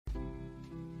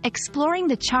exploring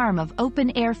the charm of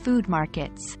open-air food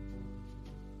markets.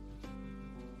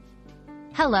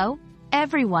 Hello,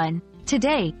 everyone.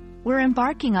 Today, we're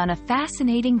embarking on a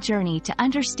fascinating journey to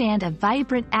understand a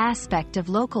vibrant aspect of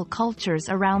local cultures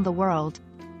around the world: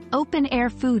 open-air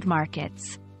food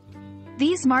markets.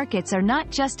 These markets are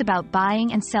not just about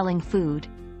buying and selling food.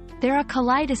 They're a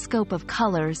kaleidoscope of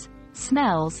colors,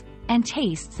 smells, and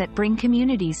tastes that bring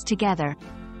communities together.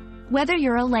 Whether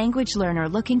you're a language learner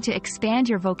looking to expand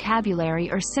your vocabulary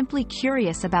or simply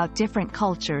curious about different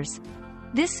cultures,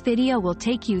 this video will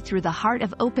take you through the heart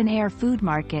of open-air food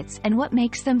markets and what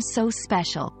makes them so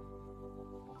special.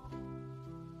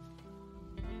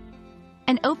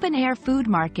 An open-air food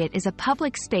market is a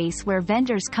public space where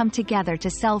vendors come together to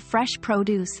sell fresh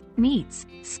produce, meats,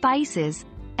 spices,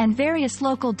 and various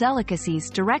local delicacies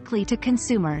directly to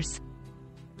consumers.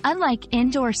 Unlike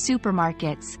indoor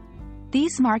supermarkets,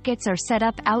 these markets are set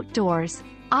up outdoors,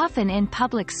 often in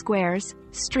public squares,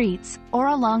 streets, or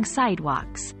along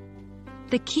sidewalks.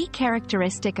 The key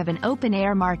characteristic of an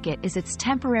open-air market is its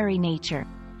temporary nature.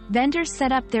 Vendors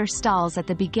set up their stalls at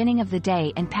the beginning of the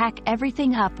day and pack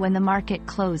everything up when the market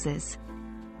closes.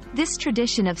 This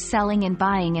tradition of selling and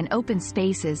buying in open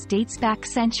spaces dates back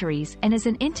centuries and is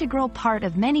an integral part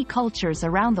of many cultures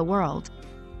around the world.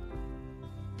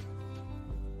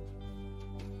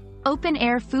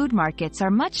 Open-air food markets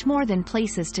are much more than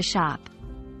places to shop.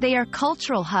 They are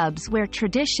cultural hubs where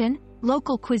tradition,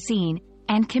 local cuisine,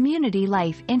 and community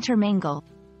life intermingle.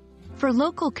 For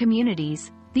local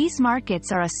communities, these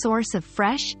markets are a source of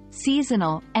fresh,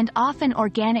 seasonal, and often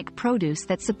organic produce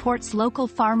that supports local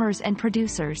farmers and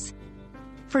producers.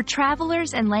 For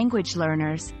travelers and language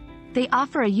learners, they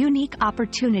offer a unique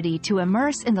opportunity to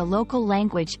immerse in the local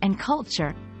language and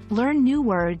culture, learn new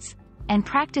words, and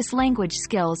practice language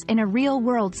skills in a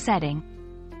real-world setting.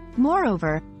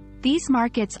 Moreover, these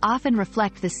markets often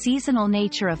reflect the seasonal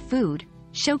nature of food,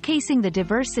 showcasing the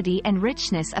diversity and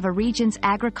richness of a region's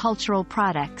agricultural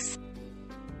products.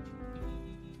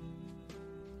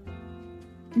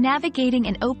 Navigating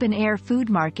an open-air food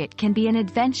market can be an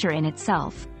adventure in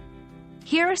itself.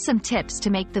 Here are some tips to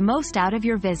make the most out of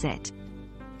your visit.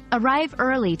 Arrive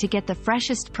early to get the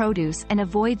freshest produce and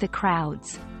avoid the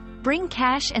crowds. Bring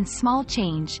cash and small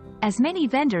change, as many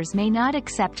vendors may not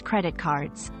accept credit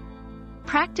cards.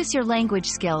 Practice your language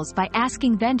skills by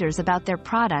asking vendors about their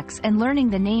products and learning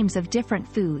the names of different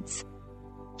foods.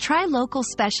 Try local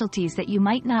specialties that you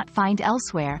might not find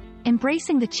elsewhere,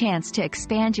 embracing the chance to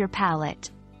expand your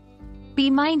palate. Be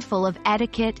mindful of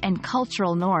etiquette and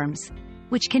cultural norms,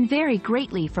 which can vary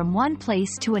greatly from one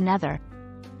place to another.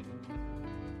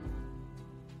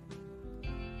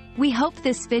 We hope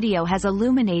this video has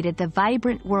illuminated the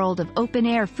vibrant world of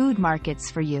open-air food markets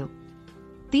for you.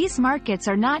 These markets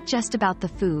are not just about the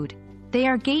food. They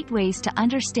are gateways to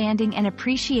understanding and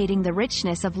appreciating the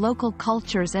richness of local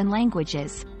cultures and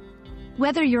languages.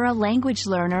 Whether you're a language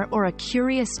learner or a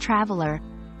curious traveler,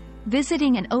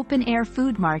 visiting an open-air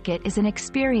food market is an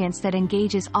experience that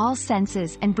engages all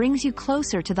senses and brings you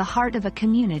closer to the heart of a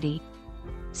community.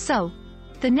 So,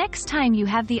 the next time you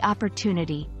have the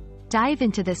opportunity, dive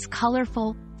into this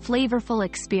colorful, flavorful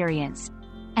experience,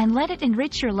 and let it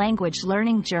enrich your language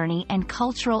learning journey and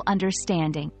cultural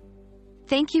understanding.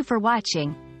 Thank you for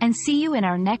watching, and see you in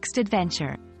our next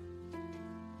adventure.